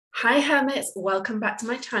Hi Hermits, welcome back to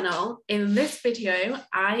my channel. In this video,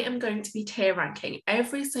 I am going to be tier ranking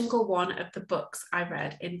every single one of the books I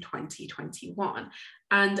read in 2021.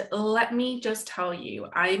 And let me just tell you,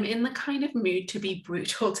 I'm in the kind of mood to be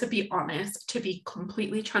brutal, to be honest, to be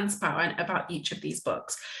completely transparent about each of these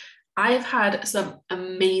books. I've had some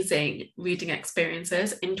amazing reading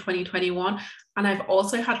experiences in 2021, and I've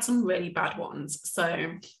also had some really bad ones. So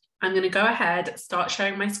I'm going to go ahead, start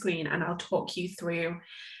sharing my screen, and I'll talk you through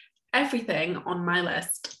everything on my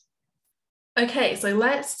list. Okay, so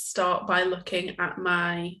let's start by looking at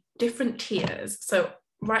my different tiers. So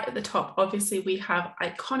right at the top, obviously we have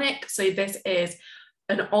iconic. So this is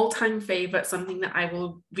an all-time favorite, something that I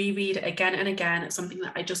will reread again and again, something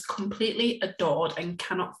that I just completely adored and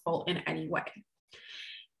cannot fault in any way.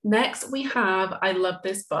 Next, we have I love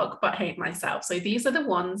this book but hate myself. So these are the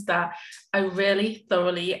ones that I really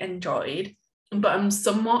thoroughly enjoyed, but I'm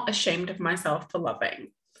somewhat ashamed of myself for loving.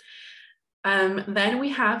 Then we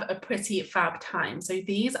have A Pretty Fab Time. So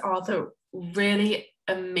these are the really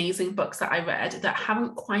amazing books that I read that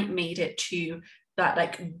haven't quite made it to that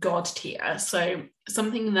like God tier. So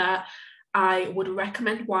something that I would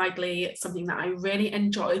recommend widely, something that I really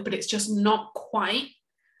enjoyed, but it's just not quite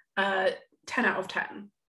 10 out of 10.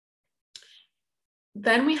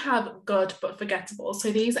 Then we have Good but Forgettable.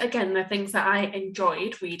 So these, again, they're things that I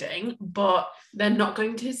enjoyed reading, but they're not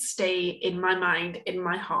going to stay in my mind, in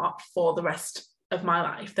my heart for the rest of my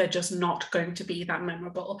life. They're just not going to be that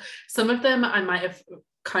memorable. Some of them I might have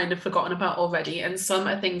kind of forgotten about already, and some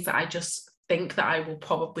are things that I just think that I will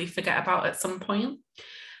probably forget about at some point,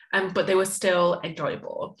 but they were still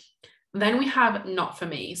enjoyable. Then we have Not For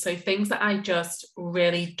Me. So things that I just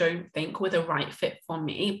really don't think were the right fit for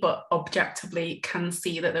me, but objectively can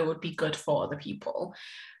see that they would be good for other people.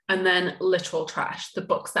 And then Literal Trash, the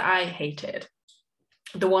books that I hated,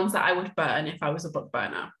 the ones that I would burn if I was a book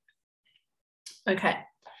burner. Okay,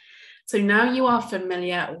 so now you are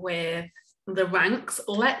familiar with the ranks.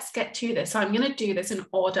 Let's get to this. So I'm going to do this in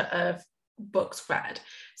order of books read.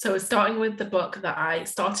 So we're starting with the book that I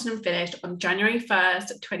started and finished on January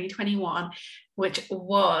 1st, 2021, which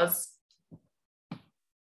was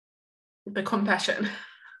The Confession.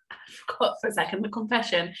 I forgot for a second, The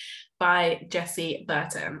Confession by Jessie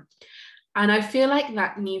Burton. And I feel like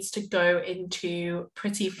that needs to go into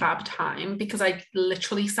Pretty Fab Time because I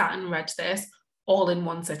literally sat and read this all in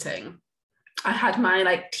one sitting. I had my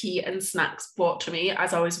like tea and snacks brought to me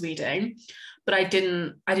as I was reading, but I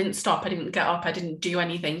didn't stop, I didn't get up, I didn't do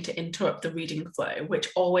anything to interrupt the reading flow, which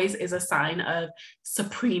always is a sign of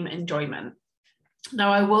supreme enjoyment.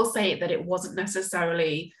 Now, I will say that it wasn't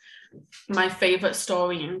necessarily my favorite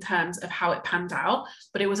story in terms of how it panned out,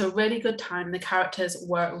 but it was a really good time. The characters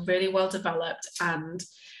were really well developed, and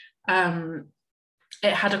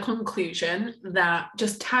it had a conclusion that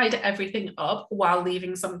just tied everything up while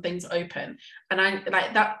leaving some things open. And I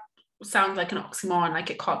like that sounds like an oxymoron, like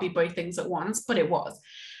it can't be both things at once, but it was.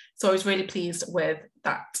 So I was really pleased with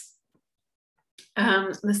that.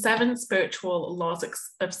 The 7 Spiritual Laws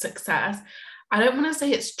of Success. I don't want to say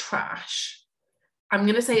it's trash. I'm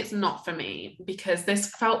going to say it's not for me because this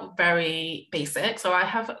felt very basic. So I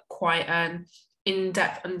have quite an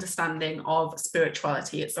in-depth understanding of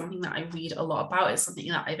spirituality. It's something that I read a lot about. It's something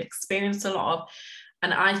that I've experienced a lot of.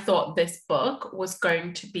 And I thought this book was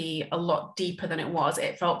going to be a lot deeper than it was.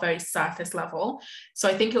 It felt very surface level. So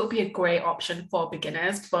I think it would be a great option for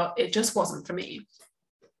beginners, but it just wasn't for me.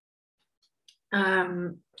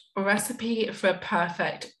 Recipe for a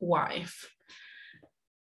Perfect Wife.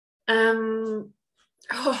 Where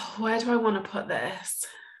do I want to put this?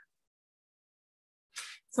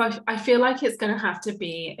 So I feel like it's going to have to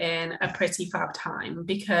be in A Pretty Fab Time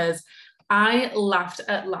because I laughed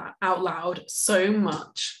out loud so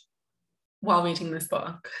much while reading this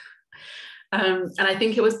book. And I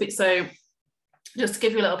think it was, so just to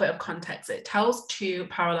give you a little bit of context, it tells 2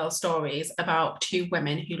 parallel stories about 2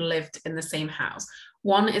 women who lived in the same house.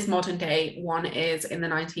 One is modern day, one is in the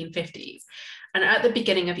 1950s. And at the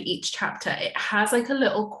beginning of each chapter, it has like a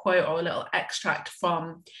little quote or a little extract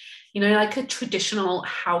from, you know, like a traditional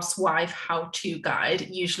housewife how-to guide,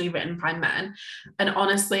 usually written by men. And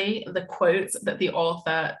honestly, the quotes that the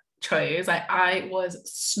author chose, I was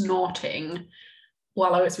snorting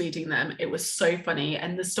while I was reading them. It was so funny.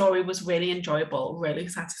 And the story was really enjoyable, really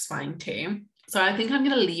satisfying too. So I think I'm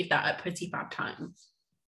going to leave that at Pretty Fab Time.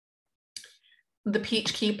 The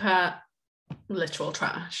Peach Keeper, literal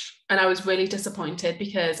trash. And I was really disappointed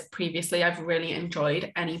because previously I've really enjoyed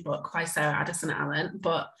any book by Sarah Addison Allen,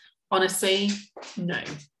 but honestly, no.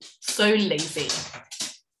 So lazy.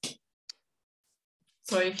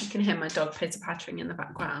 Sorry if you can hear my dog pitter-pattering in the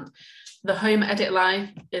background. The Home Edit Life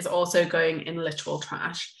is also going in literal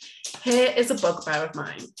trash. Here is a bugbear of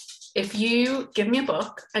mine. If you give me a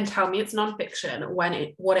book and tell me it's nonfiction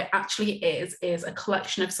when what it actually is a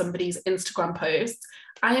collection of somebody's Instagram posts,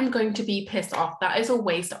 I am going to be pissed off. That is a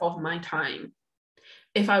waste of my time.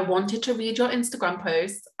 If I wanted to read your Instagram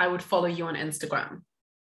posts, I would follow you on Instagram.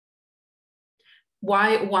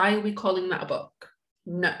 Why are we calling that a book?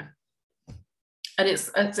 No. And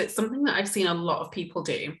it's something that I've seen a lot of people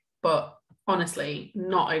do, but honestly,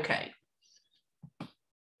 not okay.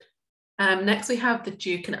 Next we have The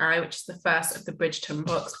Duke and I, which is the first of the Bridgerton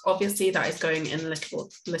books. Obviously that is going in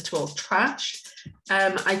literal trash.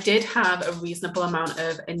 I did have a reasonable amount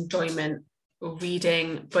of enjoyment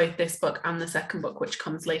reading both this book and the second book, which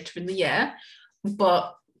comes later in the year.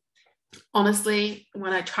 But honestly,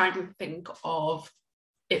 when I try and think of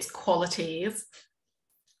its qualities,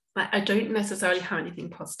 I don't necessarily have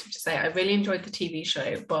anything positive to say. I really enjoyed the TV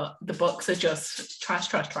show, but the books are just trash,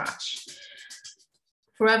 trash, trash.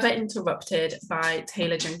 Forever Interrupted by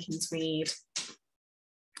Taylor Jenkins Reid.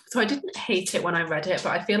 So I didn't hate it when I read it,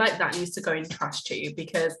 but I feel like that needs to go in trash too,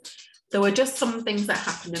 because there were just some things that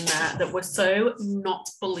happened in there that were so not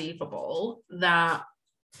believable that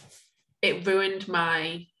it ruined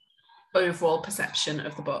my overall perception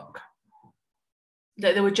of the book.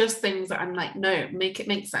 That there were just things that I'm like, no, make it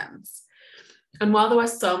make sense. And while there were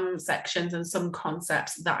some sections and some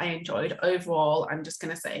concepts that I enjoyed, overall, I'm just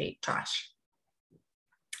going to say trash.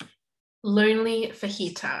 Lonely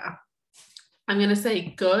Fajita. I'm going to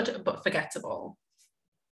say good, but forgettable.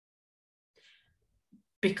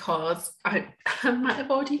 Because I might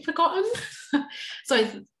have already forgotten. So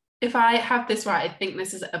if I have this right, I think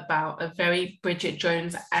this is about a very Bridget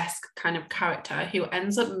Jones-esque kind of character who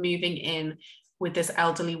ends up moving in with this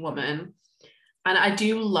elderly woman. And I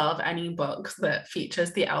do love any books that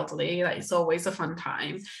features the elderly. Like, it's always a fun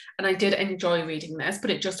time. And I did enjoy reading this,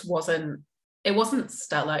 but it just wasn't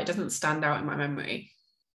stellar. It doesn't stand out in my memory.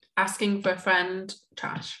 Asking for a Friend,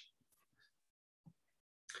 trash.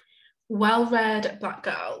 Well-read Black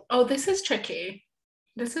Girl. Oh, this is tricky.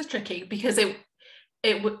 This is tricky because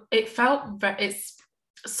it felt it's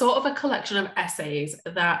sort of a collection of essays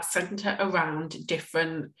that center around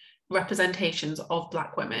different representations of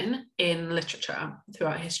Black women in literature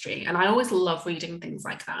throughout history. And I always love reading things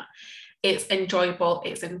like that. It's enjoyable,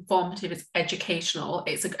 it's informative, it's educational,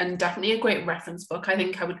 and definitely a great reference book. I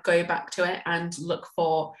think I would go back to it and look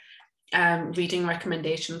for reading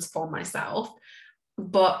recommendations for myself.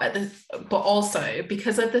 But also,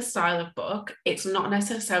 because of the style of book, it's not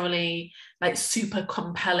necessarily like super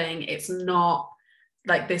compelling. It's not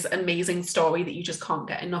like this amazing story that you just can't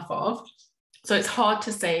get enough of. So it's hard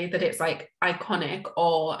to say that it's like iconic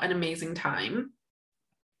or an amazing time.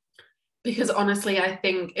 Because honestly, I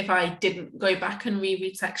think if I didn't go back and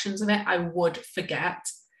reread sections of it, I would forget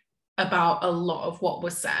about a lot of what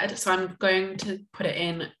was said. So I'm going to put it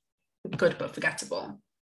in good but forgettable.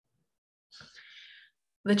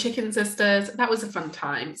 The Chicken Sisters, that was a fun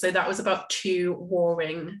time. So that was about two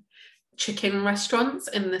warring chicken restaurants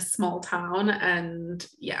in this small town. And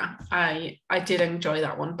yeah, I did enjoy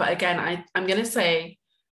that one. But again, I'm going to say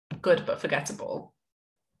good but forgettable.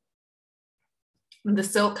 The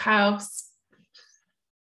Silk House.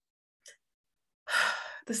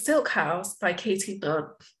 The Silk House by Katie Dunn.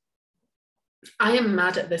 I am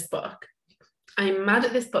mad at this book. I'm mad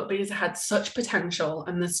at this book because it had such potential,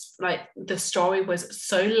 and the story was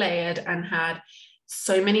so layered and had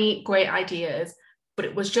so many great ideas, but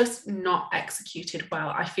it was just not executed well.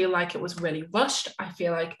 I feel like it was really rushed. I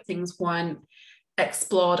feel like things weren't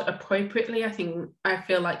explored appropriately. I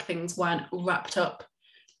feel like things weren't wrapped up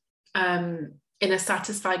in a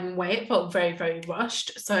satisfying way. It felt very, very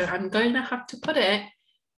rushed. So I'm going to have to put it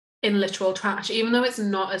in literal trash, even though it's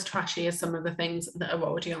not as trashy as some of the things that are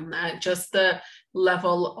already on there. Just the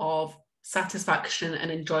level of satisfaction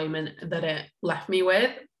and enjoyment that it left me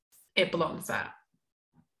with, it belongs there.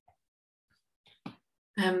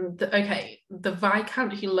 The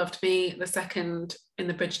Viscount Who Loved Me, the second in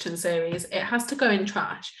the Bridgerton series, it has to go in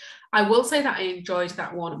trash. I will say that I enjoyed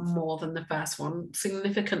that one more than the first one,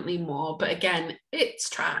 significantly more, but again, it's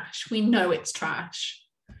trash. We know it's trash.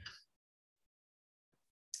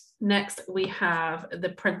 Next, we have The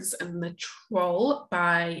Prince and the Troll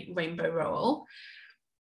by Rainbow Rowell.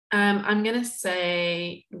 I'm going to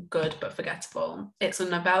say good but forgettable. It's a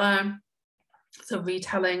novella. It's a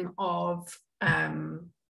retelling of, I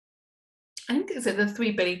think, is it The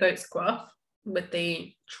Three Billy Goats Gruff with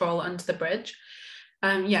the troll under the bridge?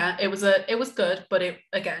 Yeah, it was good, but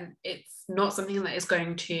it's not something that is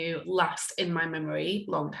going to last in my memory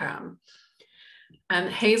long term.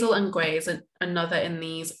 Hazel and Grey is another in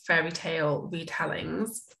these fairy tale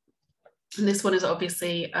retellings. And this one is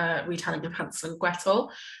obviously a retelling of Hansel and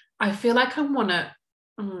Gretel. I feel like I want to...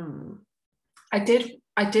 I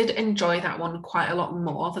did enjoy that one quite a lot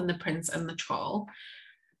more than The Prince and the Troll.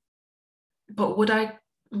 But would I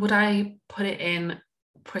put it in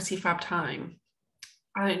Pretty Fab Time?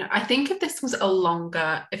 I don't know. I think if this was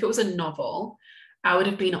if it was a novel, I would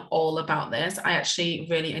have been all about this. I actually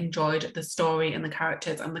really enjoyed the story and the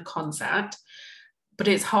characters and the concept, but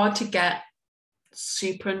it's hard to get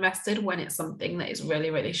super invested when it's something that is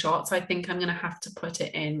really, really short. So I think I'm going to have to put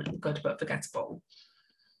it in Good But Forgettable.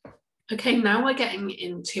 Okay, now we're getting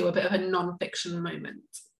into a bit of a non-fiction moment.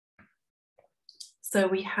 So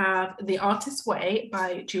we have The Artist's Way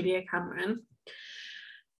by Julia Cameron.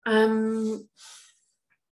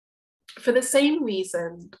 For the same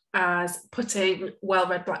reason as putting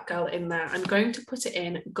Well-Read Black Girl in there, I'm going to put it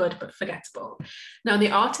in Good But Forgettable. Now,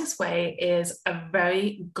 The Artist's Way is a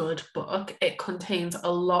very good book. It contains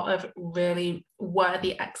a lot of really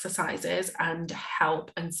worthy exercises and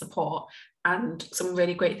help and support and some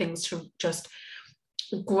really great things to just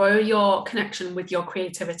grow your connection with your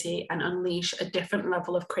creativity and unleash a different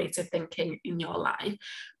level of creative thinking in your life.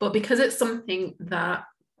 But because it's something that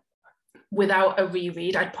without a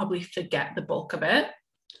reread, I'd probably forget the bulk of it,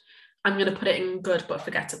 I'm going to put it in Good But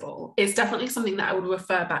Forgettable. It's definitely something that I would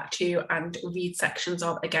refer back to and read sections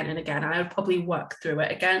of again and again. And I would probably work through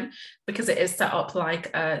it again because it is set up like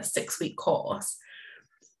a 6-week course.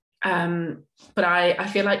 But I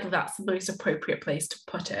feel like that's the most appropriate place to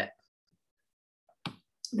put it.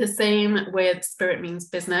 The same with Spirit Means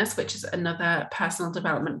Business, which is another personal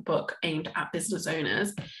development book aimed at business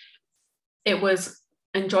owners. It was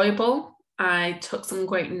enjoyable. I took some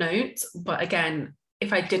great notes, but again,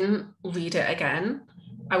 if I didn't read it again,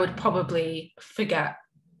 I would probably forget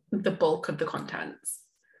the bulk of the contents.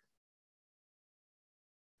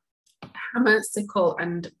 Hammer, Sickle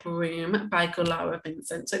and Broom by Gulara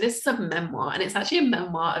Vincent. So this is a memoir, and it's actually a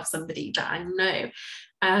memoir of somebody that I know.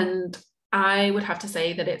 And I would have to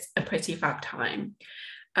say that it's a pretty fab time.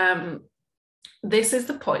 This is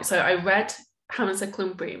the point. So I read Hammer, Sickle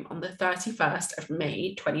and Broom on the 31st of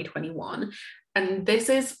May, 2021. And this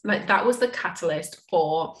is like, that was the catalyst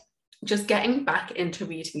for just getting back into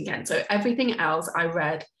reading again. So everything else I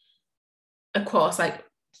read across like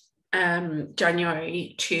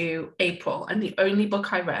January to April. And the only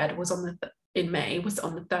book I read was in May, was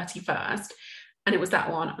on the 31st. And it was that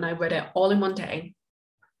one. And I read it all in one day.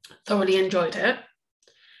 Thoroughly enjoyed it.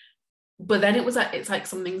 But then it's like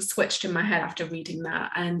something switched in my head after reading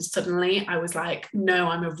that, and suddenly I was like, no,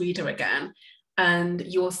 I'm a reader again. And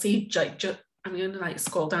you'll see, I'm going to like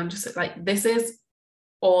scroll down, just like, this is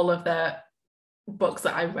all of the books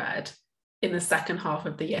that I read in the second half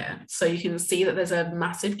of the year. So you can see that there's a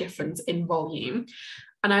massive difference in volume,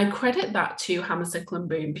 and I credit that to Hammer, Sickle and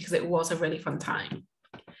Broom because it was a really fun time.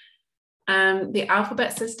 The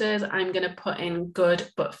Alphabet Sisters, I'm going to put in Good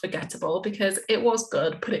But Forgettable because it was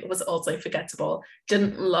good, but it was also forgettable.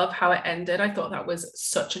 Didn't love how it ended. I thought that was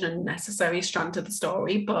such an unnecessary strand to the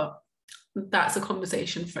story, but that's a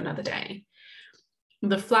conversation for another day.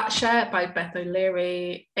 The Flat Share by Beth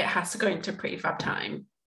O'Leary, it has to go into Pretty Fab Time.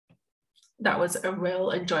 That was a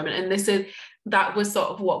real enjoyment. And that was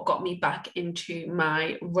sort of what got me back into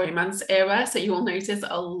my romance era. So you will notice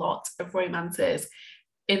a lot of romances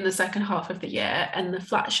in the second half of the year, and the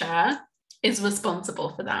Flat Share is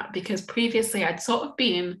responsible for that because previously I'd sort of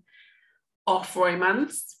been off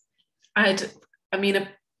romance.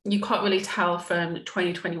 You can't really tell from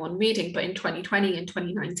 2021 reading, but in 2020 and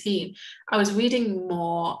 2019 I was reading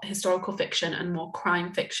more historical fiction and more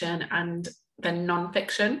crime fiction and then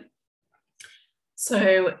non-fiction.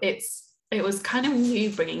 So it was kind of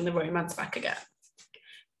new bringing the romance back again.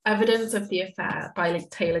 Evidence of the Affair by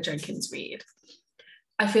Taylor Jenkins Reid.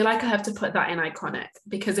 I feel like I have to put that in iconic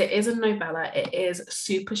because it is a novella. It is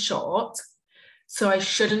super short. So I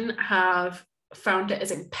shouldn't have found it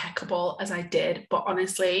as impeccable as I did. But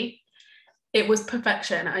honestly, it was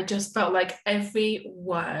perfection. I just felt like every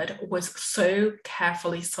word was so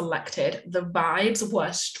carefully selected. The vibes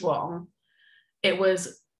were strong. It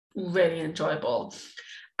was really enjoyable.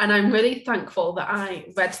 And I'm really thankful that I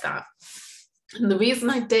read that. And the reason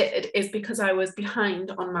I did is because I was behind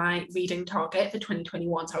on my reading target for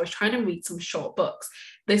 2021. So I was trying to read some short books.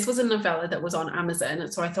 This was a novella that was on Amazon.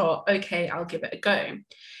 And so I thought, okay, I'll give it a go.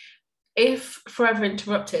 If Forever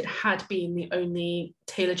Interrupted had been the only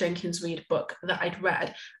Taylor Jenkins Reid book that I'd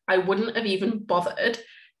read, I wouldn't have even bothered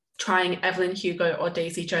trying Evelyn Hugo or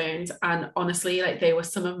Daisy Jones, and honestly, like, they were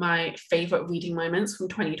some of my favorite reading moments from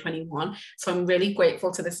 2021. So I'm really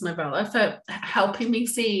grateful to this novella for helping me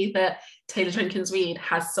see that Taylor Jenkins Reid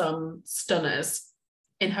has some stunners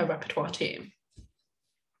in her repertoire too.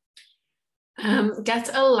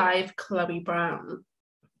 Get a Live, Chloe Brown.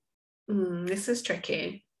 This is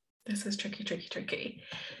tricky. This is tricky.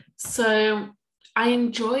 So I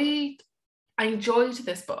enjoyed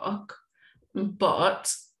this book,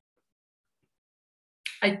 but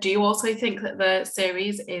I do also think that the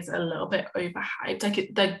series is a little bit overhyped.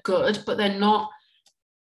 Like, they're good, but they're not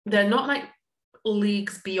like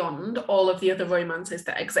leagues beyond all of the other romances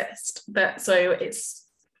that exist. So it's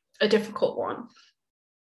a difficult one.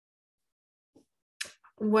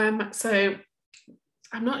 So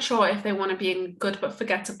I'm not sure if they want to be in Good But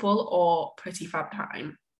Forgettable or Pretty Fab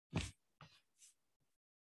Time.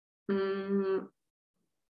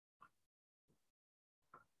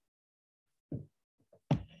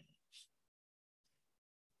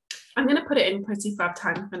 I'm going to put it in Pretty Fab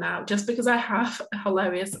Time for now, just because I have a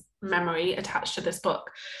hilarious memory attached to this book.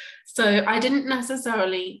 So I didn't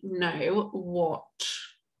necessarily know what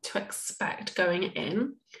to expect going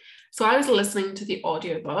in. So I was listening to the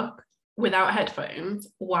audiobook without headphones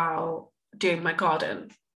while doing my garden.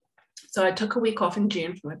 So I took a week off in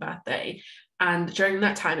June for my birthday. And during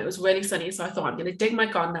that time, it was really sunny. So I thought, I'm going to dig my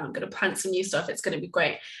garden out. I'm going to plant some new stuff. It's going to be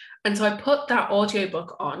great. And so I put that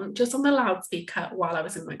audiobook on just on the loudspeaker while I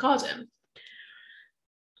was in my garden.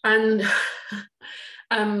 And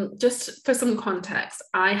just for some context,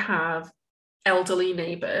 I have elderly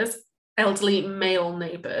male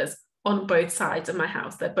neighbours on both sides of my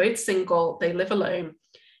house. They're both single, they live alone.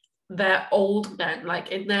 They're old men,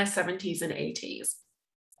 like in their 70s and 80s.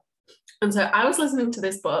 And so I was listening to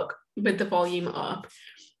this book with the volume up.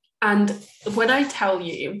 And when I tell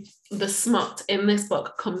you the smut in this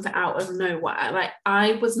book comes out of nowhere, like,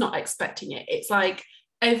 I was not expecting it. It's like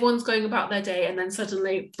everyone's going about their day and then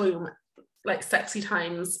suddenly, boom, like sexy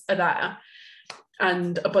times are there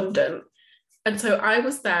and abundant. And so I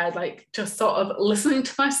was there, like, just sort of listening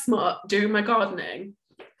to my smut, doing my gardening.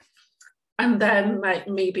 And then, like,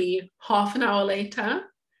 maybe half an hour later,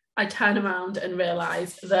 I turn around and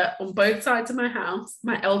realise that on both sides of my house,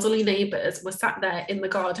 my elderly neighbours were sat there in the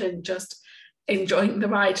garden just enjoying the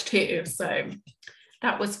ride too. So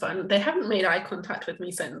that was fun. They haven't made eye contact with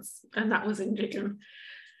me since, and that was in June.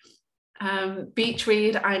 Beach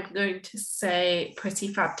read, I'm going to say Pretty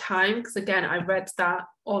Fab Time, because again, I read that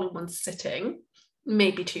all in one sitting,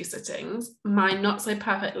 maybe 2 sittings. My Not So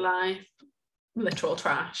Perfect Life, literal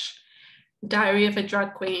trash. Diary of a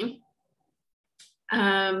Drag Queen.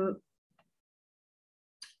 I'm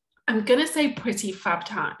gonna say Pretty Fab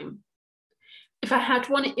Time. If I had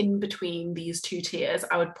one in between these 2 tiers,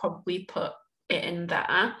 I would probably put it in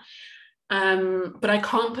there. But I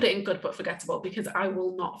can't put it in Good But Forgettable because I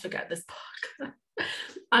will not forget this book.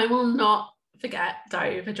 I will not forget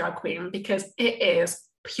Diary of a Drag Queen because it is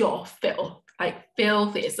pure filth, like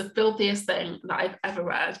filthy. It's the filthiest thing that I've ever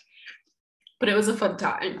read. But it was a fun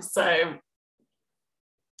time, so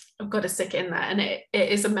I've got to stick it in there. And it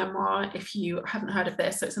is a memoir, if you haven't heard of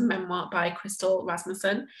this. So it's a memoir by Crystal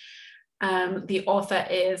Rasmussen. The author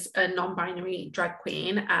is a non-binary drag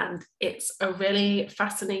queen, and it's a really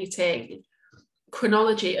fascinating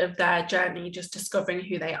chronology of their journey, just discovering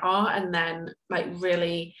who they are and then, like,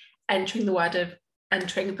 really entering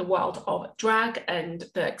the world of drag and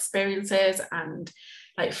the experiences, and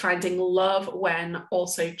like finding love when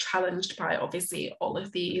also challenged by obviously all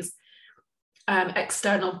of these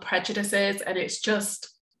external prejudices. And it's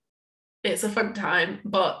a fun time,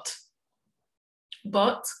 but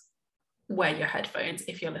wear your headphones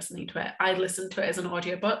if you're listening to it. I listened to it as an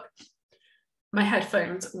audiobook. My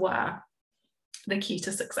headphones were the key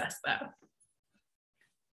to success there.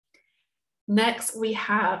 Next, we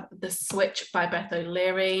have The Switch by Beth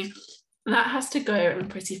O'Leary. That has to go in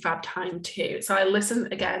Pretty Fab Time too. So I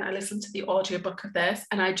listened to the audiobook of this,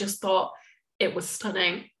 and I just thought it was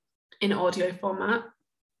stunning in audio format.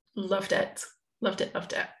 Loved it.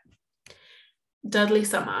 Dudley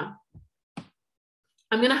Summer.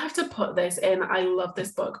 I'm going to have to put this in I love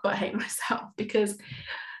this book but hate myself, because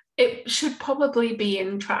it should probably be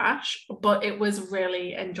in trash, but it was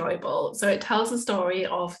really enjoyable. So it tells the story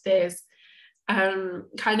of this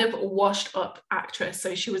kind of washed up actress.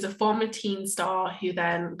 So she was a former teen star who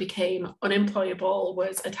then became unemployable,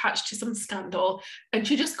 was attached to some scandal, and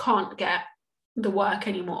she just can't get the work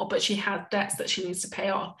anymore, but she has debts that she needs to pay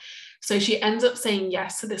off. So she ends up saying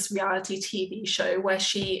yes to this reality TV show where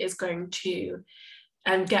she is going to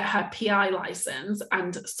get her PI license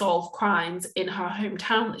and solve crimes in her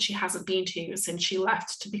hometown that she hasn't been to since she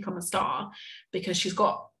left to become a star, because she's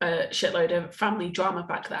got a shitload of family drama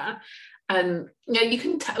back there. And you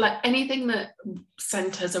can tell, like, anything that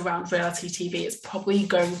centers around reality TV is probably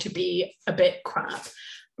going to be a bit crap.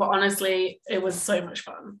 But honestly, it was so much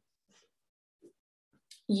fun.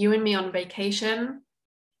 You and Me on Vacation.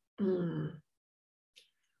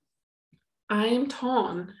 I'm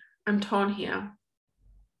torn here.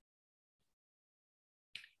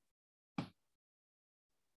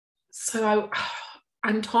 So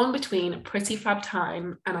I'm torn between Pretty Fab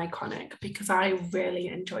Time and Iconic, because I really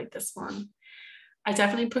enjoyed this one. I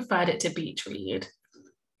definitely preferred it to Beach Read.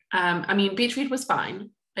 I mean, Beach Read was fine.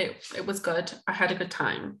 It was good. I had a good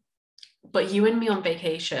time. But You and Me on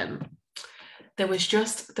Vacation, there was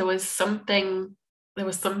something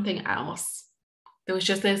else. There was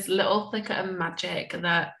just this little flicker of magic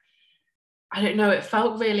that, I don't know, it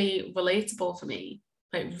felt really relatable for me,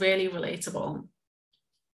 like really relatable.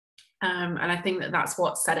 And I think that that's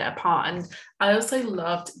what set it apart. And I also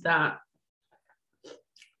loved that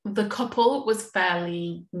the couple was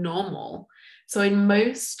fairly normal. So in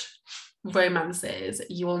most romances,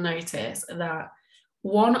 you will notice that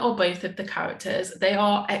one or both of the characters, they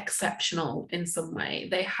are exceptional in some way.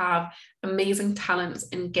 They have amazing talents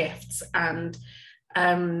and gifts, and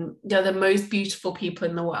they're the most beautiful people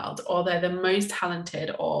in the world, or they're the most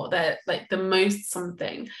talented, or they're like the most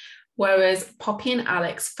something. Whereas Poppy and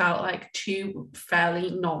Alex felt like two fairly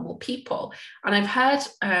normal people. And I've heard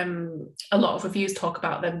a lot of reviews talk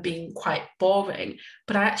about them being quite boring,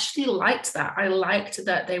 but I actually liked that. I liked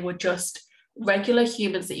that they were just regular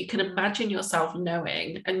humans that you can imagine yourself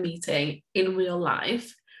knowing and meeting in real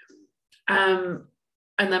life. And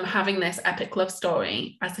them having this epic love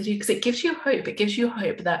story as they do, because it gives you hope. It gives you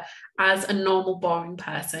hope that as a normal, boring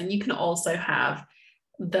person, you can also have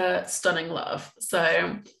the stunning love.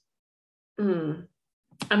 So I'm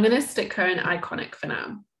going to stick her in Iconic for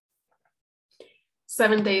now.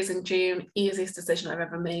 7 Days in June, easiest decision I've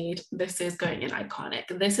ever made. This is going in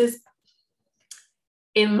Iconic. This is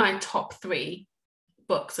in my top 3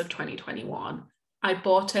 books of 2021. I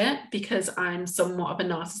bought it because I'm somewhat of a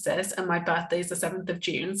narcissist and my birthday is the 7th of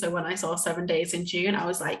June. So when I saw 7 Days in June, I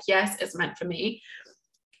was like, yes, it's meant for me.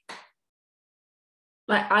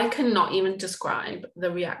 Like, I cannot even describe the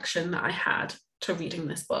reaction that I had to reading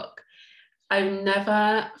this book. I've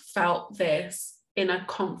never felt this in a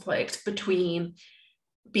conflict between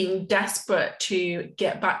being desperate to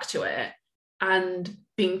get back to it and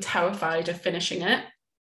being terrified of finishing it.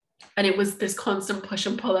 And it was this constant push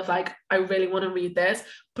and pull of like, I really want to read this,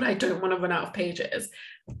 but I don't want to run out of pages.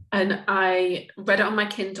 And I read it on my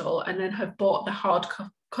Kindle and then have bought the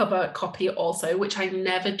hardcover copy also, which I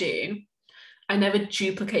never do. I never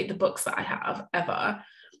duplicate the books that I have ever.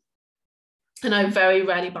 And I very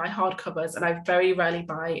rarely buy hardcovers and I very rarely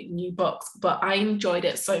buy new books, but I enjoyed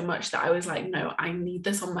it so much that I was like, no, I need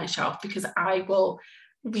this on my shelf because I will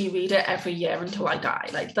reread it every year until I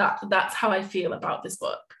die. Like that's how I feel about this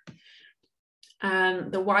book.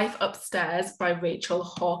 The Wife Upstairs by Rachel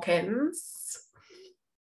Hawkins.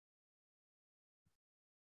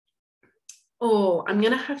 Oh, I'm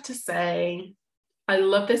gonna have to say I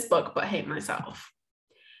love this book but hate myself.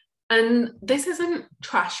 And this isn't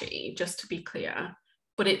trashy, just to be clear,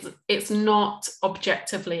 but it's not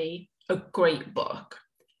objectively a great book.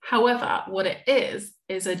 However, what it is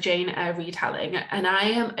a Jane Eyre retelling, and I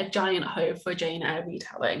am a giant hoe for Jane Eyre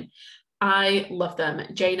retelling. I love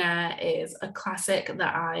them. Jane Eyre is a classic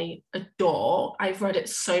that I adore. I've read it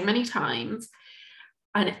so many times,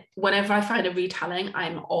 and whenever I find a retelling,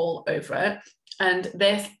 I'm all over it. And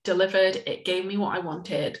this delivered. It gave me what I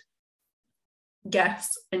wanted.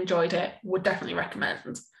 Yes, enjoyed it, would definitely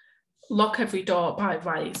recommend. Lock Every Door by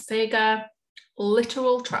Riley Sager.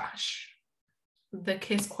 Literal trash. The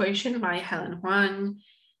Kiss Quotient by Helen Huang.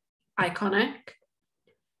 Iconic.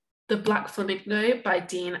 The Black Flamingo by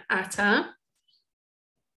Dean Atta.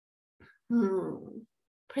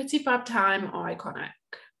 Pretty Fab Time or Iconic?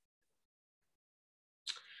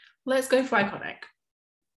 Let's go for Iconic.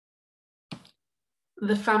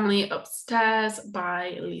 The Family Upstairs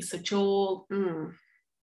by Lisa Jewell.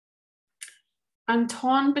 I'm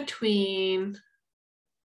torn between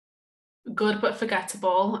good but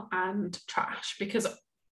forgettable and trash, because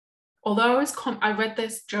although I read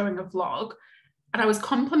this during a vlog and I was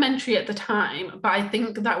complimentary at the time, but I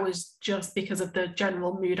think that was just because of the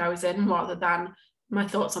general mood I was in rather than my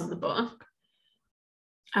thoughts on the book.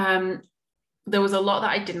 There was a lot that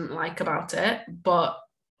I didn't like about it, but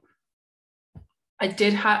I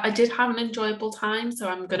did have an enjoyable time, so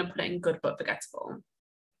I'm going to put it in good but forgettable.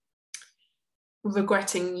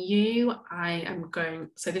 Regretting You,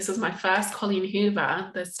 so this was my first Colleen Hoover,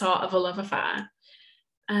 the start of a love affair.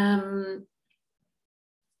 But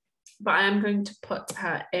I am going to put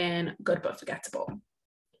her in Good But Forgettable.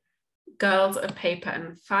 Girls of Paper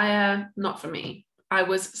and Fire, not for me. I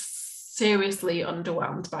was seriously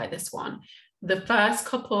underwhelmed by this one. The first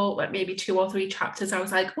couple, like maybe 2 or 3 chapters, I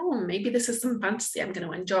was like, oh, maybe this is some fantasy I'm going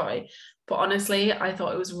to enjoy. But honestly, I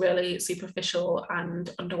thought it was really superficial and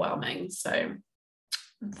underwhelming. So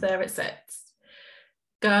there it sits.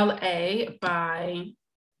 Girl A by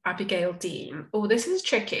Abigail Dean. Oh, this is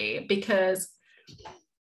tricky because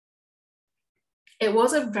it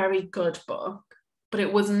was a very good book, but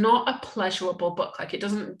it was not a pleasurable book. Like, it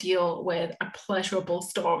doesn't deal with a pleasurable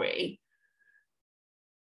story,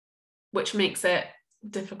 which makes it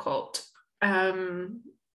difficult. I'm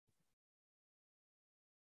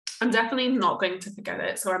definitely not going to forget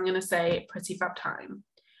it, so I'm going to say Pretty Fab Time.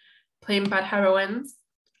 Plain Bad Heroines,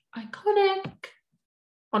 iconic.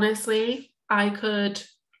 Honestly, I could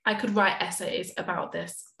write essays about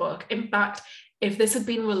this book. In fact, if this had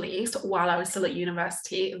been released while I was still at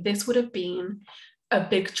university, this would have been a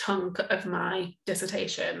big chunk of my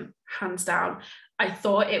dissertation, hands down. I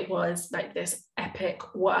thought it was like this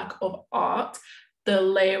epic work of art. The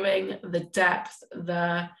layering, the depth,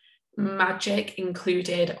 the magic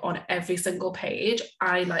included on every single page.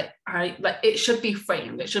 I like it should be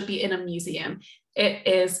framed. It should be in a museum. It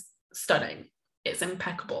is stunning. It's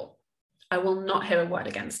impeccable. I will not hear a word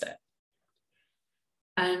against it.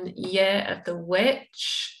 And Year of the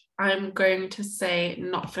Witch, I'm going to say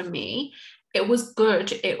not for me. It was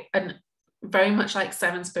good, and very much like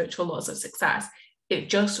 7 Spiritual Laws of Success. It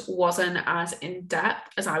just wasn't as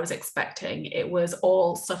in-depth as I was expecting. It was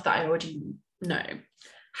all stuff that I already know.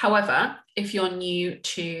 However, if you're new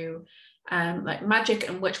to like magic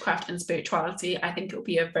and witchcraft and spirituality, I think it'll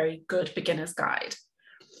be a very good beginner's guide.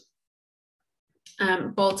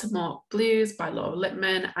 Baltimore Blues by Laura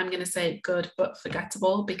Lippman. I'm going to say good but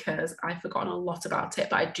forgettable because I've forgotten a lot about it,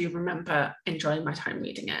 but I do remember enjoying my time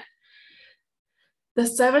reading it. The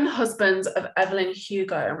 7 Husbands of Evelyn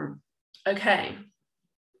Hugo. Okay.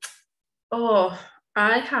 Oh,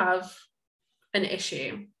 I have an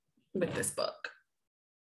issue with this book.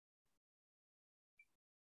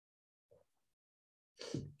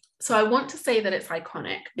 So I want to say that it's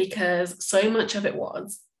iconic because so much of it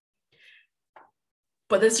was.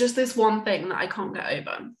 But there's just this one thing that I can't get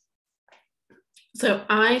over. So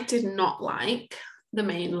I did not like the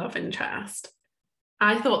main love interest.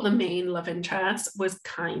 I thought the main love interest was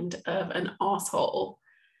kind of an arsehole.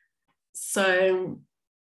 So,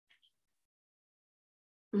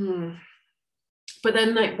 but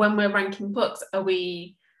then like when we're ranking books, are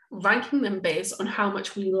we ranking them based on how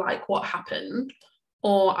much we like what happened?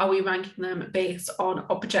 Or are we ranking them based on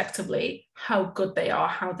objectively how good they are,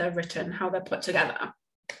 how they're written, how they're put together?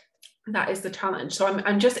 That is the challenge. So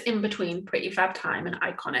I'm just in between Pretty Fab Time and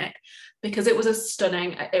iconic because it was a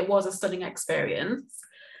stunning experience.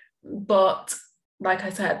 But like I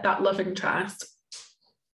said, that love interest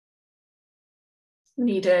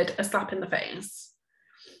needed a slap in the face.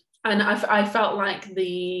 And I felt like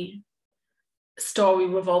the story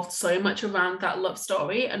revolved so much around that love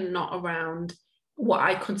story and not around what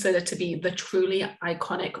I consider to be the truly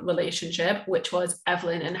iconic relationship, which was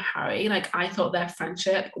Evelyn and Harry. Like, I thought their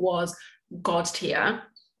friendship was God tier.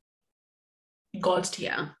 God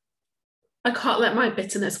tier. I can't let my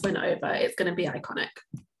bitterness win over. It's going to be iconic.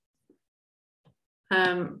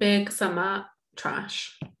 Big Summer,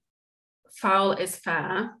 trash. Foul is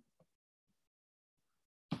Fair.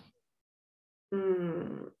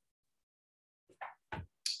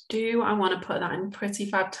 Do I want to put that in Pretty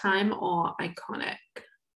Fab Time or iconic?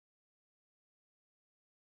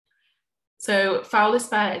 So Foul is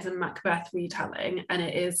Fair is a Macbeth retelling, and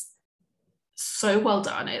it is so well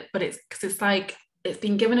done. But it's because it's like it's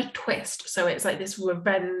been given a twist. So it's like this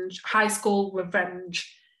revenge, high school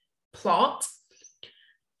revenge plot.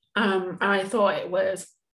 I thought it was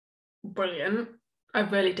brilliant. I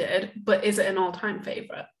really did. But is it an all-time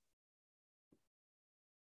favorite?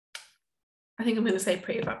 I think I'm going to say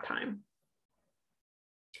Pretty Fab Time.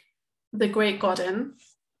 The Great Godin.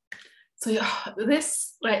 So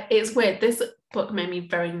this, like, it's weird. This book made me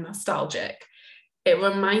very nostalgic. It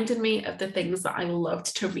reminded me of the things that I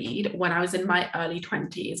loved to read when I was in my early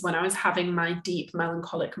 20s, when I was having my deep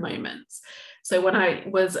melancholic moments. So when I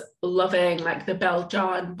was loving like the Belle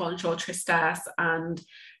Jar and Bonjour Tristesse and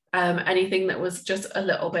anything that was just a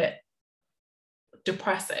little bit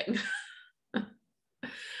depressing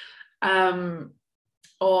or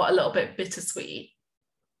a little bit bittersweet.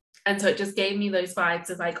 And so it just gave me those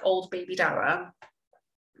vibes of like old Baby Dara.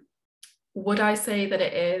 Would I say that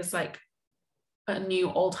it is like a new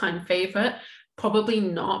all-time favorite? Probably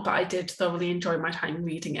not, but I did thoroughly enjoy my time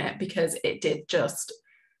reading it because it did just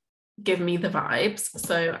give me the vibes.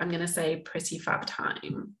 So I'm going to say Pretty Fab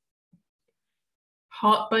Time.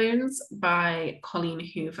 Heartbones by Colleen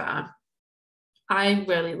Hoover. I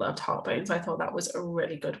really loved Heartbones. I thought that was a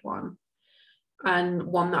really good one and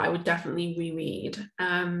one that I would definitely reread.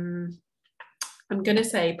 I'm going to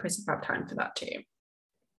say Pretty Fab Time for that too.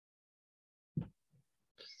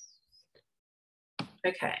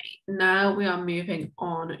 Okay, now we are moving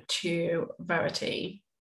on to Verity.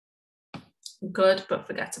 Good but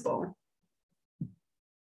forgettable.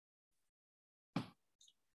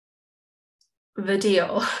 The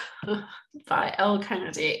Deal by Elle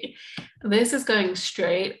Kennedy. This is going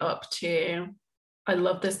straight up to I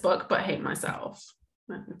love this book but hate myself.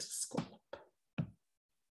 I'm going to scroll up.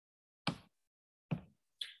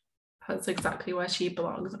 That's exactly where she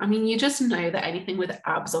belongs. I mean, you just know that anything with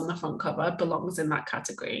abs on the front cover belongs in that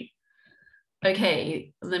category.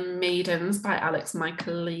 Okay, The Maidens by Alex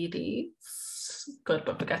Michaelides. Good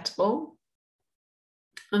but forgettable.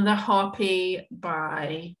 And The Harpy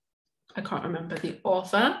by, I can't remember the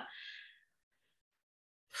author.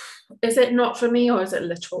 Is it not for me or is it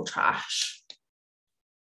literal trash?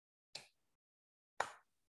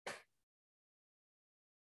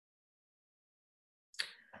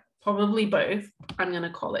 Probably both. I'm going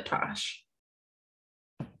to call it trash.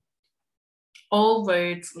 All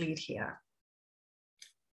Roads Lead Here.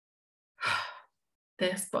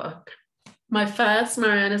 This book. My first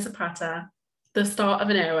Mariana Zapata, the start of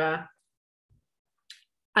an era.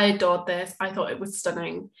 I adored this. I thought it was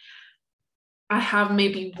stunning. I have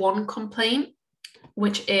maybe one complaint,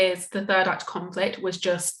 which is the third act conflict was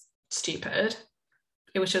just stupid.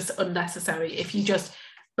 It was just unnecessary. If you just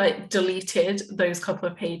like deleted those couple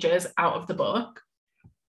of pages out of the book,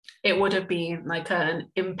 it would have been like an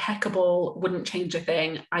impeccable, wouldn't change a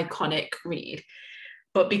thing, iconic read.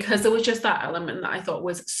 But because there was just that element that I thought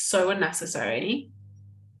was so unnecessary,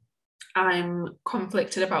 I'm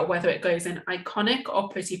conflicted about whether it goes in iconic or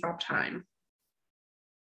Pretty Fab Time.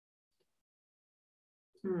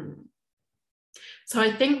 So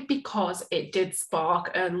I think because it did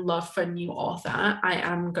spark a love for a new author, I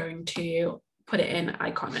am going to put it in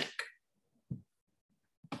iconic.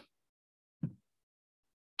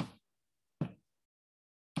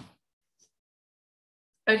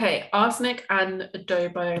 Okay, Arsenic and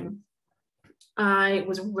Adobo. I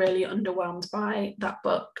was really underwhelmed by that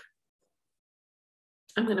book.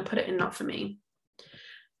 I'm going to put it in not for me.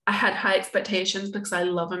 I had high expectations because I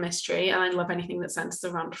love a mystery and I love anything that centers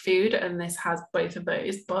around food, and this has both of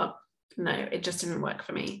those, but no, it just didn't work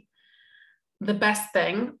for me. The Best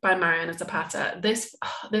Thing by Mariana Zapata. This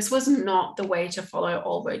was not the way to follow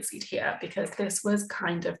All Roads Lead Here because this was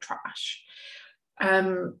kind of trash.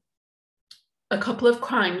 A couple of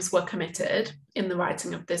crimes were committed in the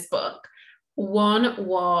writing of this book. One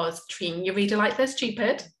was treating your reader like they're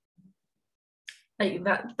stupid. Like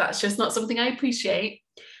that's just not something I appreciate.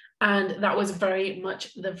 And that was very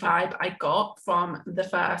much the vibe I got from the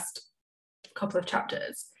first couple of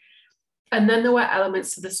chapters. And then there were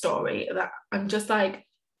elements to the story that I'm just like,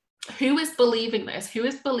 who is believing this? Who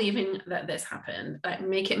is believing that this happened? Like,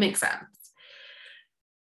 make it make sense.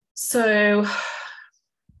 So,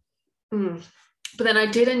 but then I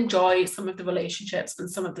did enjoy some of the relationships and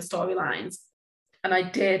some of the storylines. And I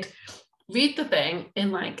did read the thing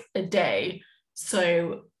in like a day.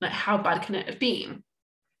 So like, how bad can it have been?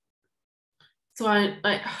 So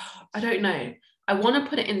I don't know. I want to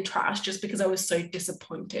put it in trash just because I was so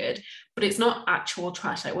disappointed, but it's not actual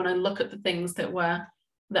trash. Like when I look at the things that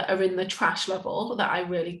are in the trash level that I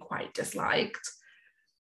really quite disliked.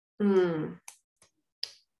 Where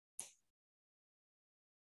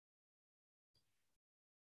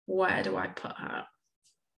do I put her?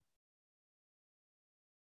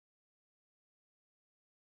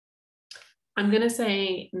 I'm going to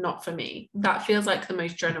say not for me. That feels like the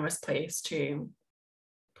most generous place to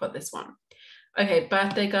put this one. Okay,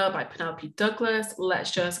 Birthday Girl by Penelope Douglas.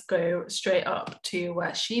 Let's just go straight up to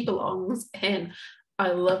where she belongs in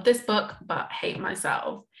I love this book, but hate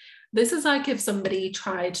myself. This is like if somebody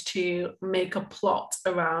tried to make a plot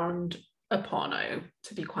around a porno,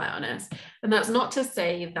 to be quite honest. And that's not to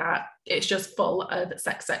say that it's just full of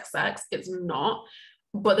sex. It's not.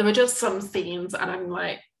 But there are just some scenes and I'm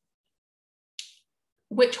like,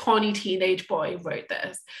 which horny teenage boy wrote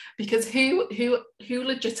this? Because who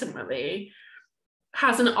legitimately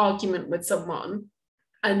has an argument with someone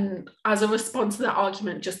and as a response to that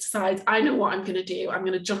argument just decides, I know what I'm going to do. I'm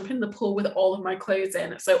going to jump in the pool with all of my clothes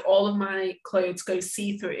in. So all of my clothes go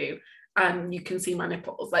see-through and you can see my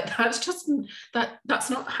nipples. Like, that's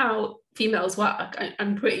not how females work,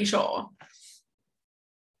 I'm pretty sure.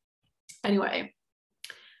 Anyway,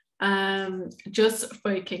 just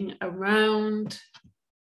freaking around.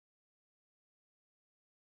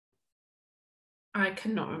 I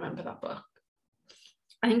cannot remember that book.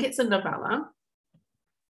 I think it's a novella.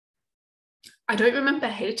 I don't remember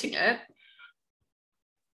hating it.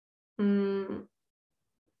 I'm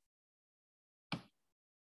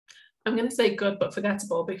going to say good but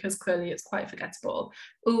forgettable, because clearly it's quite forgettable.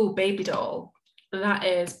 Ooh, Baby Doll. That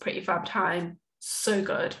is pretty fab time. So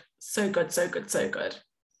good. So good, so good, so good.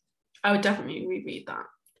 I would definitely reread that.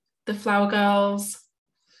 The Flower Girls.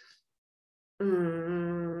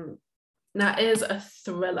 That is a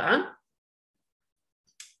thriller.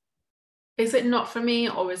 Is it not for me,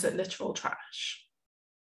 or is it literal trash?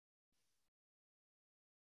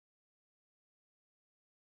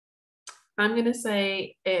 I'm going to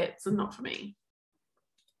say it's not for me.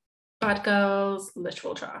 Bad Girls,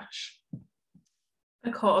 literal trash.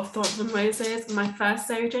 A Court of Thorns and Roses, my first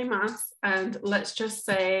Sarah J Maas, and let's just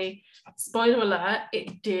say, spoiler alert,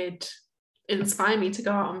 it did inspire me to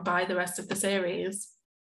go out and buy the rest of the series.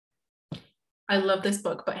 I love this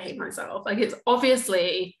book but hate myself. Like, it's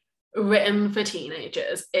obviously written for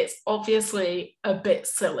teenagers. It's obviously a bit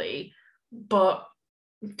silly, but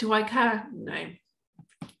do I care?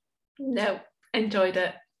 No, enjoyed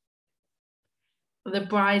it. The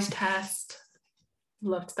Bride Test,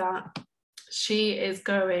 loved that. She is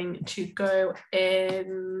going to go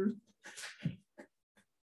in,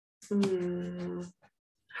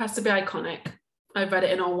 has to be iconic. I read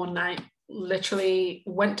it in all one night, literally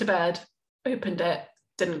went to bed, opened it,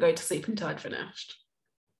 didn't go to sleep until I'd finished.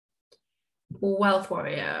 Wealth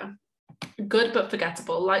Warrior, good but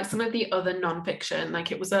forgettable. Like some of the other non-fiction,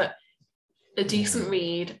 like it was a decent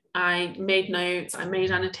read. I made notes, I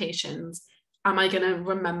made annotations. Am I going to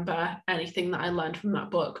remember anything that I learned from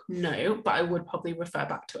that book? No, but I would probably refer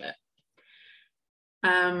back to it.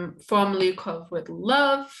 From Lukov with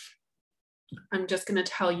Love, I'm just going to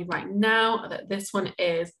tell you right now that this one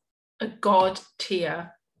is a god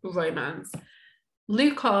tier romance.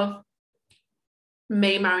 Lukov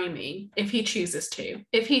may marry me if he chooses to.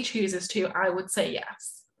 If he chooses to, I would say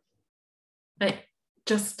yes. Like,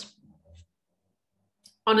 just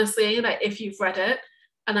honestly, like, if you've read it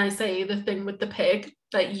and I say the thing with the pig,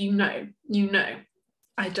 like, you know.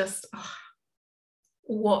 I just,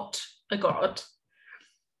 what a god.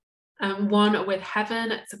 One with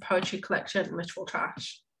Heaven, it's a poetry collection, literal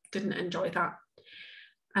trash. Didn't enjoy that.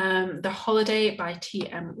 The Holiday by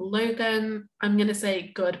T.M. Logan, I'm going to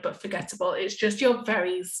say good but forgettable. It's just your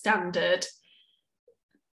very standard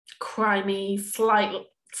crimey,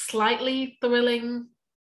 slightly thrilling,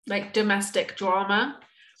 like domestic drama.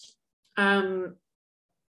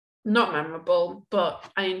 Not memorable, but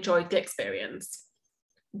I enjoyed the experience.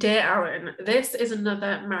 Dear Aaron, this is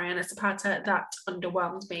another Mariana Zapata that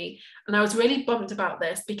underwhelmed me, and I was really bummed about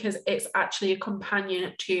this because it's actually a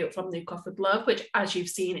companion to From Lukov with Love, which, as you've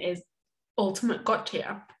seen, is ultimate god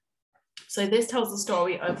tier. So this tells the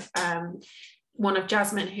story of one of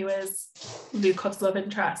Jasmine, who is Lukov's love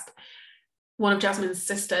interest, one of Jasmine's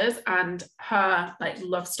sisters, and her like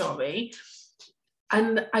love story.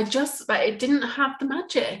 And I just, like, it didn't have the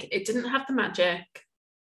magic.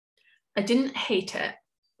 I didn't hate it.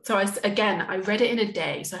 So I read it in a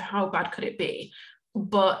day, so how bad could it be?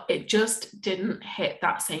 But it just didn't hit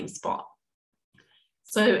that same spot.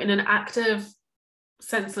 So in an act of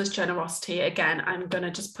senseless generosity, again, I'm going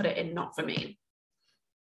to just put it in not for me.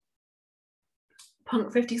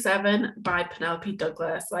 Punk 57 by Penelope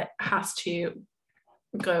Douglas, like, has to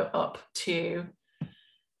go up to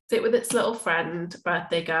sit with its little friend,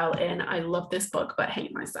 birthday girl in I love this book but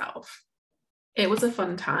hate myself. It was a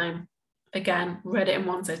fun time. Again, read it in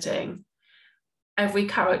one sitting. Every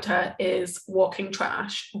character is walking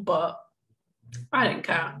trash, but I don't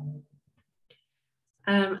care.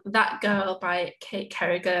 That Girl by Kate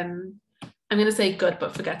Kerrigan, I'm going to say good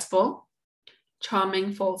but forgettable.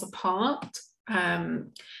 Charming Falls Apart.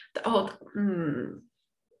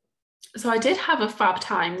 So I did have a fab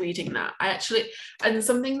time reading that. And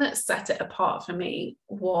something that set it apart for me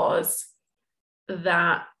was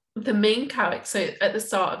that the main character, so at the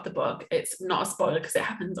start of the book, it's not a spoiler because it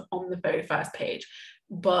happens on the very first page,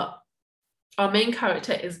 but our main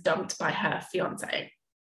character is dumped by her fiance.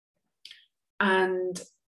 And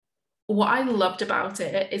what I loved about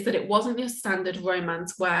it is that it wasn't your standard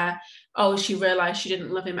romance where, oh, she realized she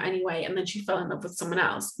didn't love him anyway and then she fell in love with someone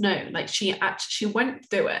else. No, like, she went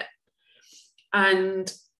through it,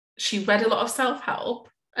 and she read a lot of self-help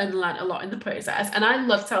and learned a lot in the process. And I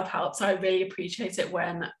love self-help, so I really appreciate it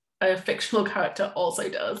when a fictional character also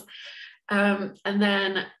does. And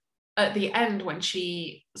then at the end, when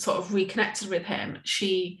she sort of reconnected with him,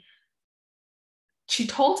 she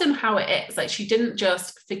told him how it is. Like, she didn't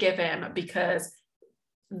just forgive him because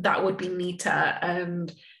that would be neater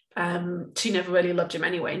and she never really loved him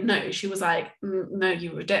anyway. No, she was like, no,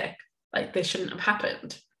 you were a dick. Like, this shouldn't have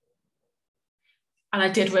happened. And I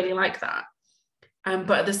did really like that.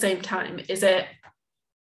 But at the same time, is it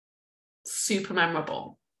super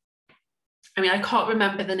memorable? I mean, I can't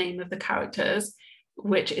remember the name of the characters,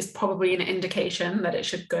 which is probably an indication that it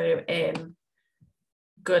should go in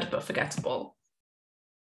good but forgettable.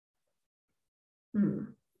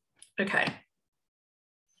 Okay.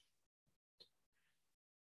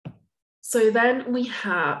 So then we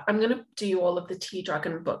have, I'm going to do all of the Tea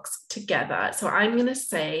Dragon books together. So I'm going to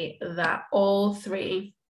say that all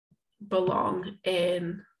three belong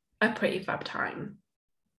in A Pretty Fab Time.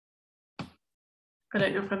 I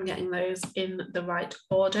don't know if I'm getting those in the right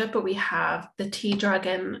order, but we have the Tea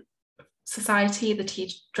Dragon Society, the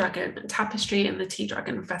Tea Dragon Tapestry, and the Tea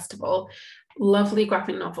Dragon Festival. Lovely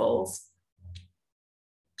graphic novels.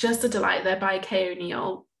 Just a delight. They're by Kay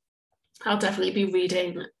O'Neill. I'll definitely be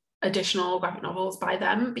reading additional graphic novels by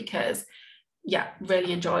them because, yeah,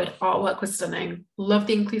 really enjoyed. Artwork was stunning. Love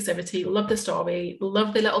the inclusivity, love the story,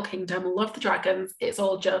 love the little kingdom, love the dragons. It's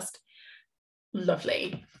all just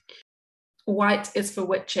lovely. White is for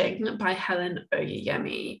Witching by Helen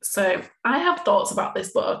Oyeyemi. So I have thoughts about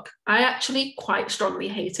this book. I actually quite strongly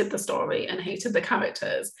hated the story and hated the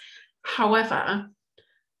characters. However,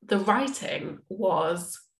 the writing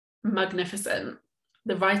was magnificent.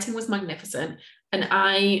 The writing was magnificent, and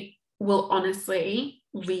I will honestly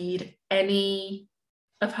read any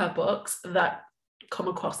of her books that come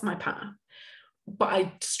across my path. But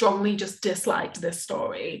I strongly just disliked this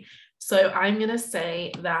story. So I'm going to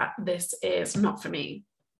say that this is not for me.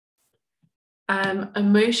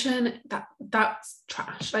 Emotion, that's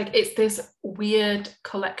trash. Like, it's this weird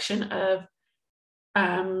collection of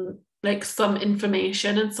like some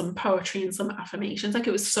information and some poetry and some affirmations. Like,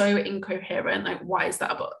 it was so incoherent. Like, why is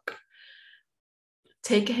that a book?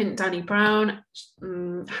 Take a Hint, Danny Brown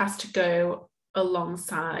has to go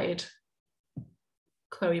alongside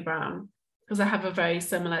Chloe Brown, because I have a very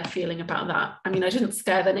similar feeling about that. I mean, I didn't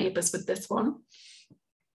scare the neighbours with this one,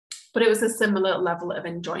 but it was a similar level of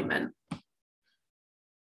enjoyment.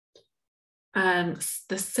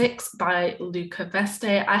 The Six by Luca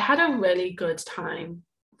Veste. I had a really good time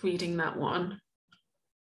reading that one.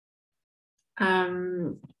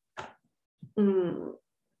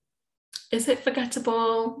 Is it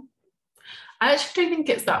forgettable? I actually don't think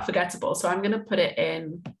it's that forgettable, so I'm going to put it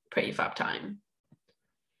in Pretty Fab Time.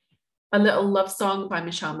 A Little Love Song by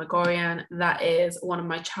Michelle Magorian. That is one of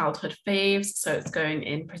my childhood faves, so it's going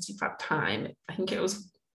in Pretty Fab Time. I think it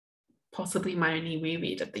was possibly my only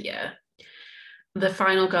reread of the year. The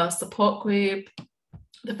Final Girl Support Group.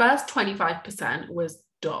 The first 25% was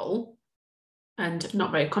dull and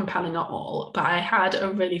not very compelling at all, but I had a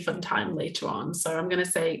really fun time later on, so I'm going to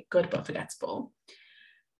say good but forgettable.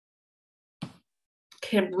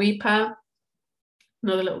 Kim Reaper,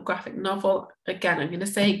 another little graphic novel. Again, I'm going to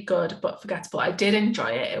say good but forgettable. I did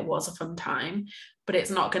enjoy it. It was a fun time, but it's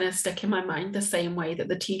not going to stick in my mind the same way that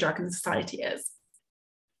the Tea Dragon Society is.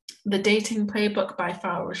 The Dating Playbook by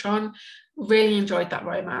Farah Rashan. Really enjoyed that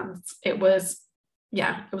romance. It was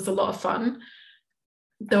a lot of fun.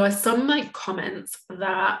 There were some like comments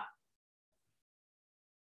that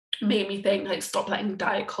made me think, like, stop letting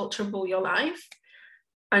diet culture rule your life.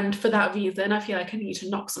 And for that reason, I feel like I need to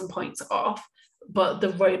knock some points off. But the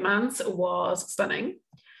romance was stunning.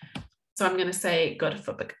 So I'm going to say good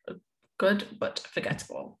but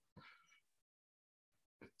forgettable.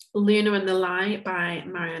 Luna and the Lie by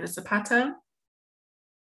Mariana Zapata.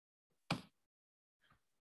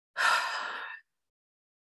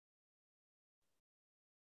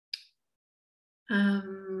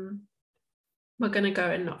 We're going to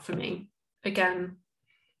go in not for me. Again,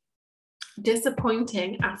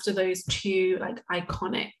 disappointing after those two like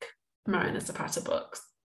iconic Mariana Zapata books.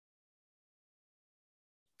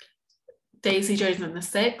 Daisy Jones and the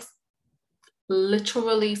Six,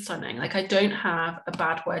 literally stunning. Like, I don't have a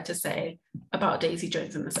bad word to say about Daisy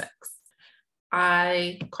Jones and the Six.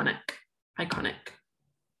 Iconic.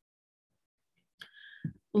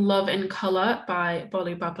 Love in Colour by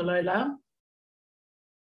Bolu Babalola.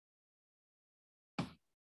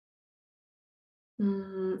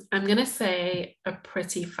 I'm going to say A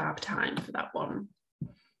Pretty Fab Time for that one.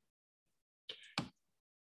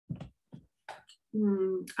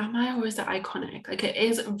 Am I, or is it iconic? Like, it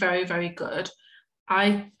is very, very good.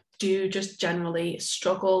 I do just generally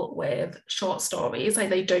struggle with short stories. Like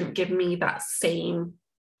they don't give me that same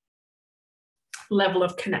level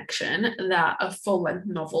of connection that a full-length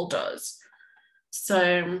novel does.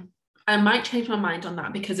 So I might change my mind on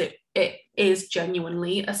that because it is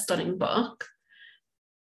genuinely a stunning book.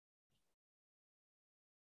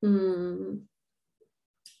 Do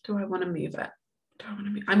I want to move it?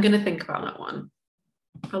 I'm going to think about that one.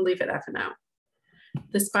 I'll leave it there for now.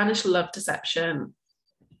 The Spanish Love Deception,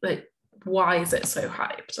 like, why is it so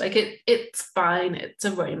hyped? Like, it's fine. It's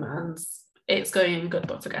a romance. It's going good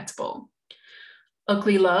but forgettable.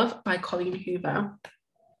 Ugly Love by Colleen Hoover.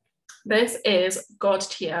 This is God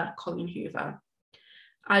tier Colleen Hoover.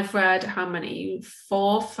 I've read how many?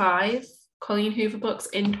 4, 5 Colleen Hoover books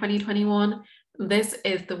in 2021. This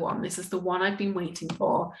is the one. This is the one I've been waiting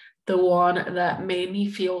for. The one that made me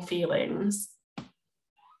feel feelings.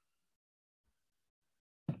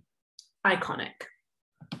 Iconic.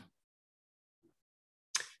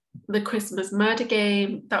 The Christmas Murder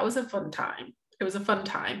Game. That was a fun time. It was a fun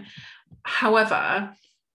time. However,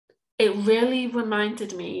 it really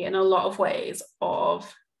reminded me in a lot of ways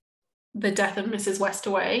of The Death of Mrs.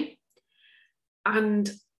 Westaway.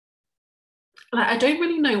 And like, I don't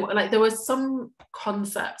really know, like there were some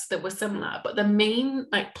concepts that were similar, but the main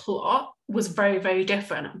like plot was very, very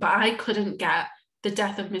different. But I couldn't get The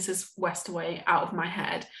Death of Mrs. Westaway out of my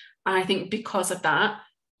head. And I think because of that,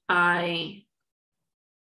 I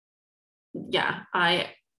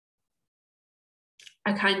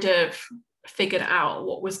kind of figured out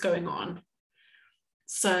what was going on.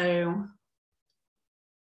 So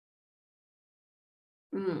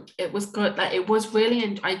it was good. Like it was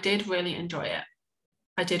really, I did really enjoy it.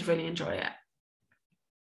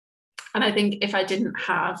 And I think if I didn't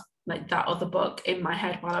have like that other book in my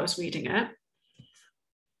head while I was reading it,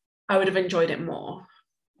 I would have enjoyed it more.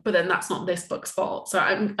 But then that's not this book's fault. So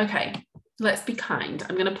I'm okay. Let's be kind.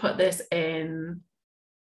 I'm going to put this in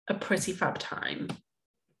a pretty fab time.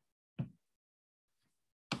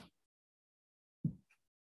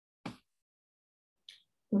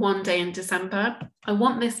 One Day in December. I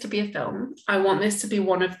want this to be a film. I want this to be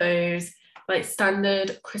one of those like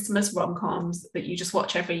standard Christmas rom-coms that you just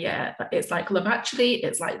watch every year. It's like Love Actually,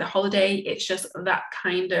 it's like The Holiday, it's just that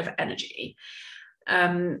kind of energy.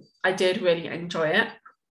 I did really enjoy it.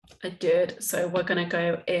 I did. So we're going to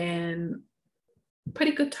go in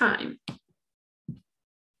pretty good time.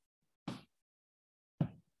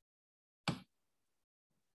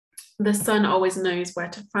 The Sun Always Knows Where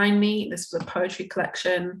to Find Me. This was a poetry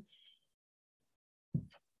collection.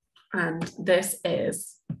 And this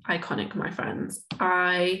is iconic, my friends.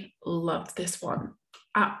 I loved this one.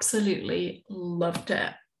 Absolutely loved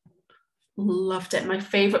it. Loved it. My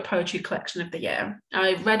favorite poetry collection of the year.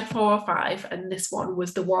 I read 4 or 5, and this one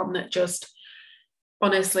was the one that just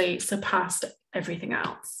honestly surpassed everything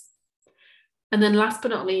else. And then last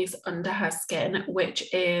but not least, Under Her Skin,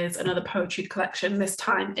 which is another poetry collection. This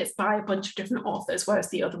time it's by a bunch of different authors, whereas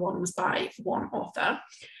the other one was by one author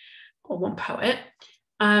or one poet.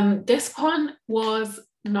 This one was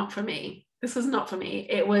not for me. This was not for me.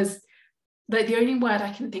 It was like the only word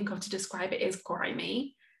I can think of to describe it is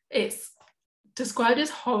grimy. It's described as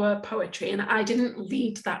horror poetry, and I didn't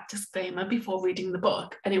read that disclaimer before reading the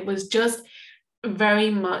book, and it was just very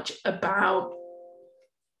much about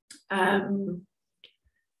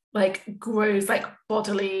like gross, like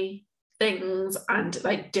bodily things and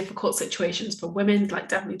like difficult situations for women. Like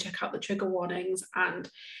definitely check out the trigger warnings. And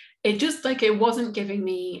it just like it wasn't giving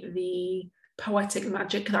me the poetic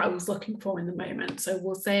magic that I was looking for in the moment. So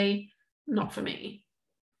we'll say not for me.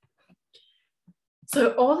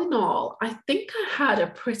 So all in all, I think I had a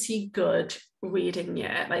pretty good reading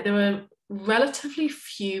year. Like there were relatively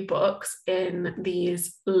few books in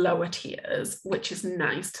these lower tiers, which is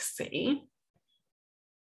nice to see.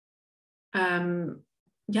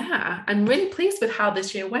 Yeah, I'm really pleased with how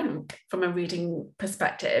this year went from a reading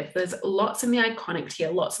perspective. There's lots in the iconic tier,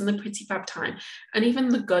 lots in the pretty fab time, and even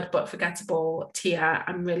the good but forgettable tier.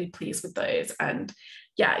 I'm really pleased with those. And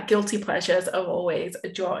yeah, guilty pleasures are always a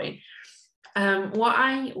joy. What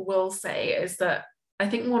I will say is that I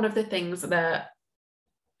think one of the things that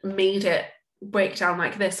made it break down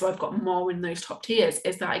like this, so I've got more in those top tiers,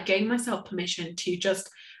 is that I gave myself permission to just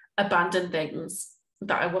abandon things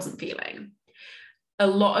that I wasn't feeling. A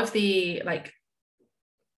lot of the like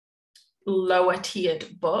lower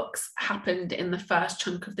tiered books happened in the first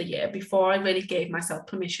chunk of the year before I really gave myself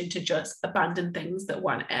permission to just abandon things that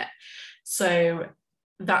weren't it. So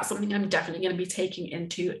that's something I'm definitely going to be taking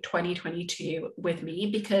into 2022 with me,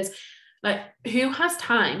 because like who has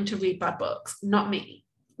time to read bad books? Not me.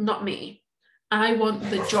 I want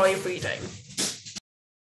the joy of reading.